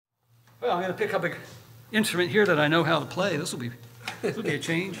Well, I'm going to pick up an instrument here that I know how to play. This will be a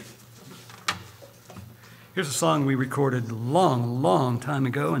change. Here's a song we recorded a long time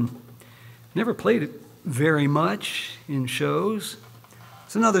ago and never played it very much in shows.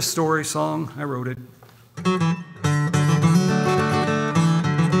 It's another story song. I wrote it.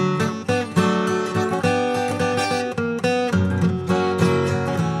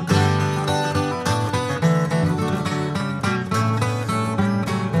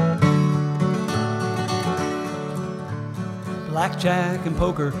 Blackjack and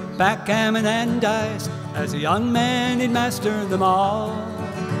poker, backgammon and dice, as a young man he'd mastered them all.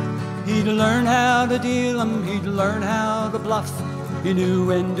 He'd learn how to deal 'em, he'd learn how to bluff. He knew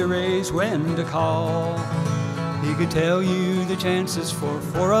when to raise, when to call. He could tell you the chances for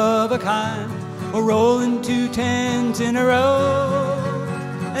four of a kind, or rolling 2 10s in a row.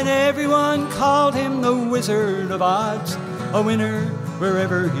 And everyone called him the Wizard of Odds, a winner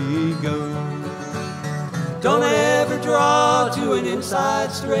wherever he'd go. Don't ever draw to an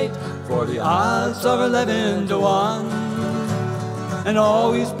inside straight, for the odds are 11 to 1. And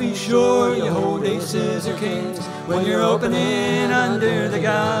always be sure you hold aces or kings when you're opening under the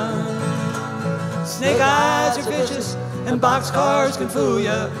gun. Snake eyes are vicious and boxcars can fool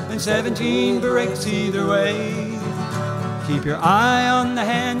you, and 17 breaks either way. Keep your eye on the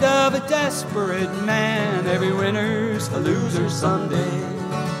hand of a desperate man. Every winner's a loser someday.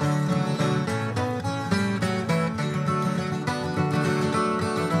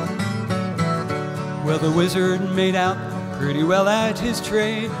 Well, the wizard made out pretty well at his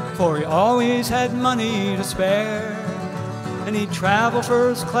trade, for he always had money to spare. And he'd travel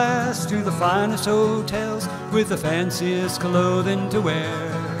first class to the finest hotels with the fanciest clothing to wear.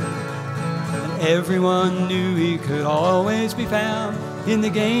 And everyone knew he could always be found in the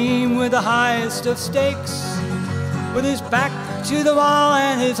game with the highest of stakes, with his back to the wall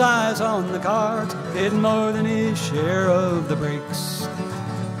and his eyes on the cards, hitting more than his share of the breaks.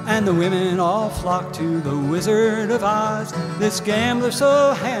 And the women all flocked to the Wizard of Oz, this gambler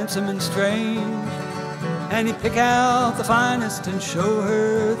so handsome and strange. And he'd pick out the finest and show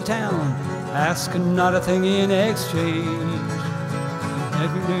her the town, asking not a thing in exchange.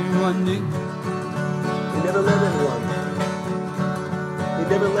 Everyone knew he never let anyone. He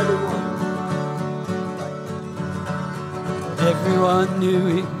never let anyone. Everyone knew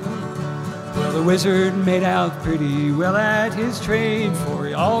he. Well, the wizard made out pretty well at his trade, for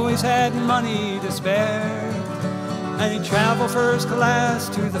he always had money to spare. And he'd travel first class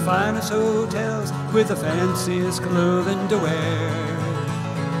to the finest hotels with the fanciest clothing to wear.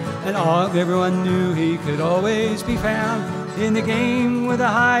 And everyone knew he could always be found in the game with the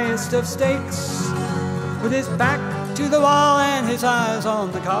highest of stakes, with his back to the wall and his eyes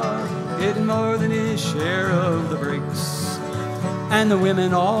on the card, getting more than his share of the breaks. And the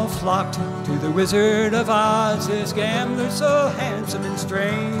women all flocked to the Wizard of Oz, this gambler so handsome and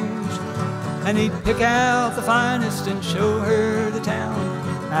strange. And he'd pick out the finest and show her the town,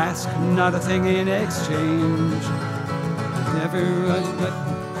 ask not a thing in exchange. Never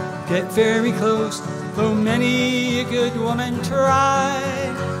would get very close, though many a good woman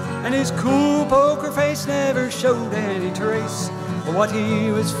tried. And his cool poker face never showed any trace of what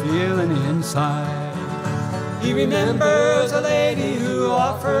he was feeling inside. He remembers a lady who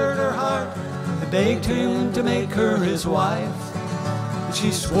offered her heart and begged him to make her his wife. And she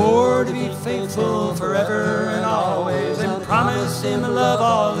swore to be faithful forever and always, and promised him love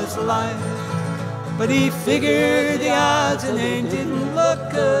all his life. But he figured the odds and they didn't look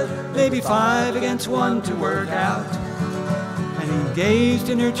good, maybe 5 against 1 to work out. And he gazed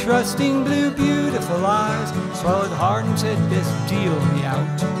in her trusting blue beautiful eyes, swallowed hard and said, "Best deal me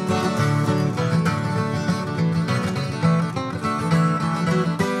out."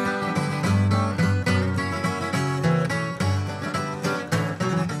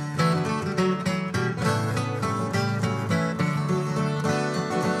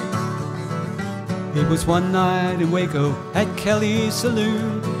 It was one night in Waco at Kelly's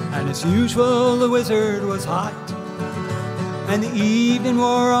saloon, and as usual the wizard was hot. And the evening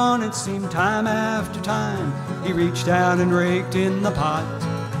wore on, it seemed time after time he reached out and raked in the pot.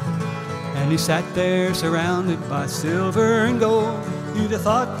 And he sat there surrounded by silver and gold, you'd have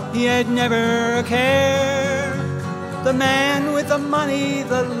thought he had never a care. The man with the money,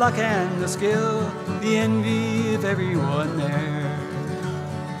 the luck and the skill, the envy of everyone there.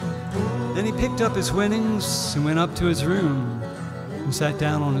 Then he picked up his winnings and went up to his room and sat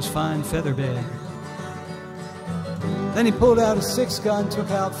down on his fine feather bed. Then he pulled out a 6-gun, took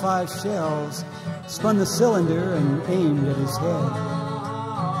out 5 shells, spun the cylinder and aimed at his head.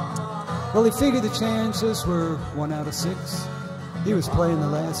 Well, he figured the chances were 1 out of 6, he was playing the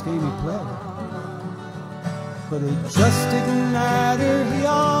last game he played. But it just didn't matter, he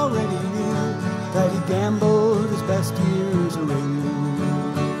already knew that he gambled his best years away.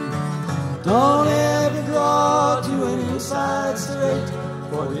 Don't ever draw to an inside straight,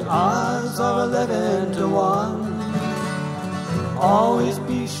 for the odds are 11 to 1. Always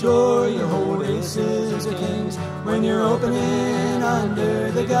be sure you hold aces or kings when you're opening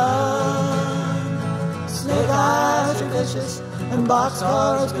under the gun. Snake eyes are vicious and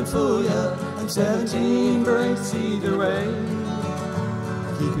boxcars can fool you, and 17 breaks either way.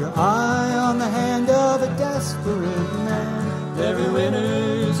 Keep your eye on the hand of a desperate man. Every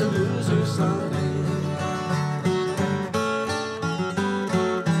winner's a loser someday.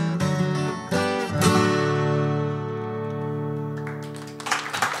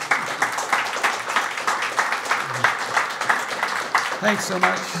 Thanks so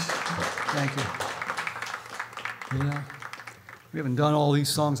much. Thank you. Yeah, we haven't done all these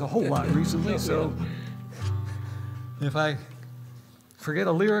songs a whole lot recently, so if I forget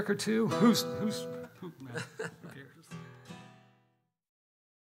a lyric or two, who?